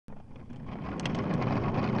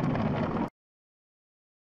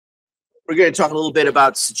We're going to talk a little bit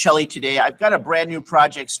about Cichelli today. I've got a brand new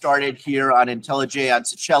project started here on IntelliJ on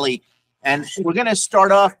Cichelli, and we're going to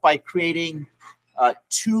start off by creating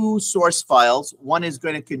two source files. One is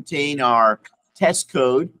going to contain our test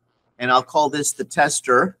code, and I'll call this the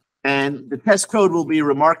tester. And the test code will be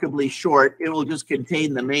remarkably short. It will just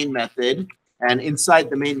contain the main method, and inside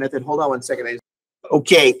the main method, hold on one second.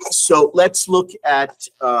 Okay, so let's look at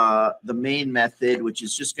the main method, which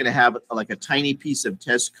is just going to have like a tiny piece of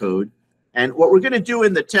test code. And what we're going to do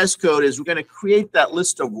in the test code is we're going to create that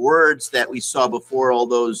list of words that we saw before, all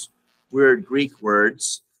those weird Greek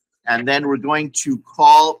words. And then we're going to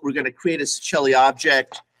create a Cichelli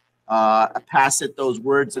object, pass it those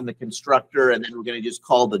words in the constructor, and then we're going to just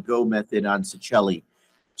call the go method on Cichelli.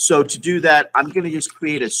 So to do that, I'm going to just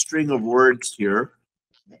create a string of words here.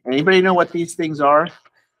 Anybody know what these things are?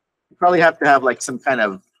 You probably have to have like some kind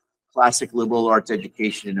of classic liberal arts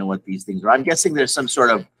education to know what these things are. I'm guessing there's some sort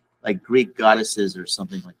of like Greek goddesses or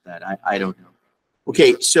something like that. I don't know.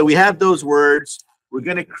 Okay, so we have those words. We're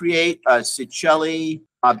going to create a Cichelli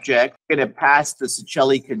object. We're going to pass the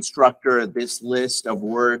Cichelli constructor this list of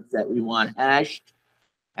words that we want hashed.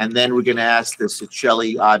 And then we're going to ask the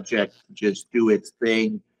Cichelli object to just do its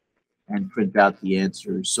thing and print out the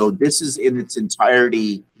answers. So this is in its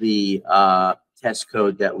entirety the test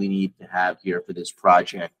code that we need to have here for this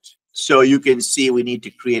project. So you can see we need to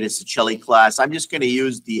create a Cichelli class. I'm just going to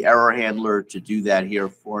use the error handler to do that here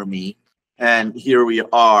for me. And here we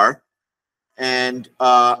are. And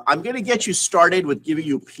I'm going to get you started with giving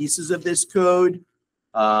you pieces of this code.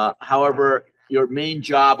 However, your main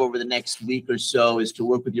job over the next week or so is to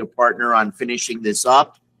work with your partner on finishing this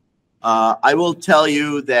up. I will tell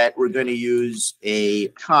you that we're going to use a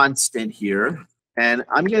constant here. And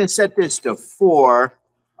I'm going to set this to 4.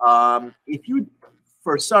 If you,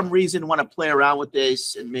 for some reason, want to play around with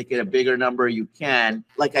this and make it a bigger number, you can.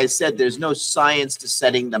 Like I said, there's no science to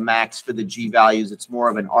setting the max for the G values. It's more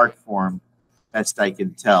of an art form, best I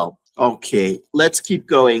can tell. Okay, let's keep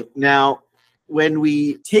going. Now, when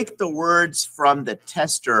we take the words from the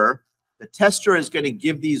tester is going to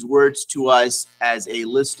give these words to us as a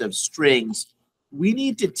list of strings. We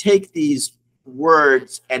need to take these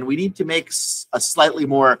words and we need to make a slightly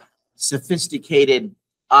more sophisticated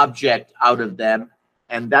object out of them.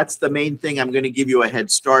 And that's the main thing I'm going to give you a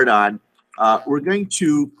head start on. We're going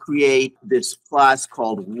to create this class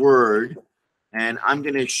called Word. And I'm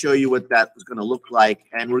going to show you what that is going to look like.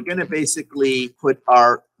 And we're going to basically put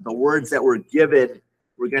the words that were given,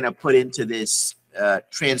 we're going to put into this,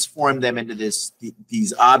 transform them into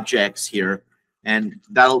these objects here. And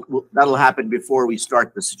that'll happen before we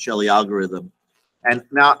start the Cichelli algorithm. And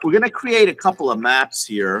now we're going to create a couple of maps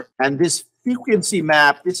here. And this frequency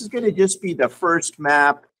map, this is going to just be the first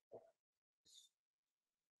map.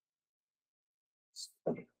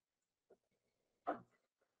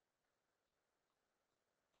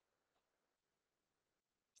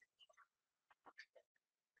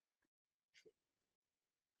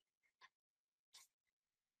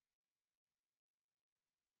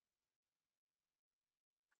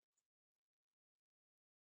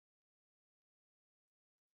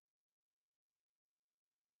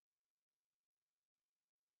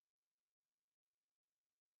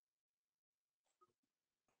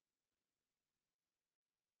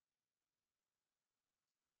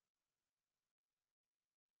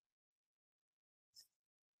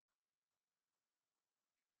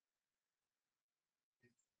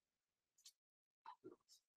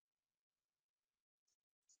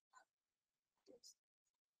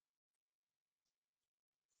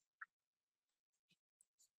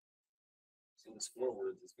 So the score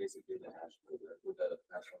words is basically the hash code with the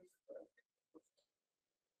hash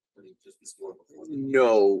function. Just the score before.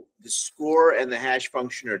 No, the score and the hash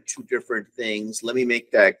function are two different things. Let me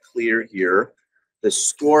make that clear here. The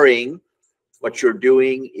scoring, what you're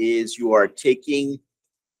doing is you are taking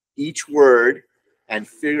each word and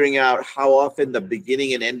figuring out how often the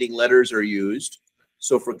beginning and ending letters are used.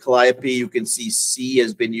 So for Calliope, you can see C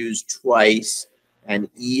has been used twice and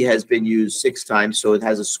E has been used 6 times, so it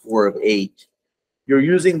has a score of 8. You're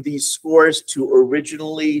using these scores to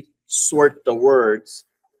originally sort the words.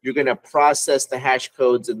 You're going to process the hash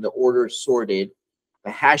codes in the order sorted.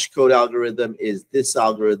 The hash code algorithm is this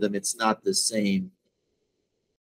algorithm. It's not the same.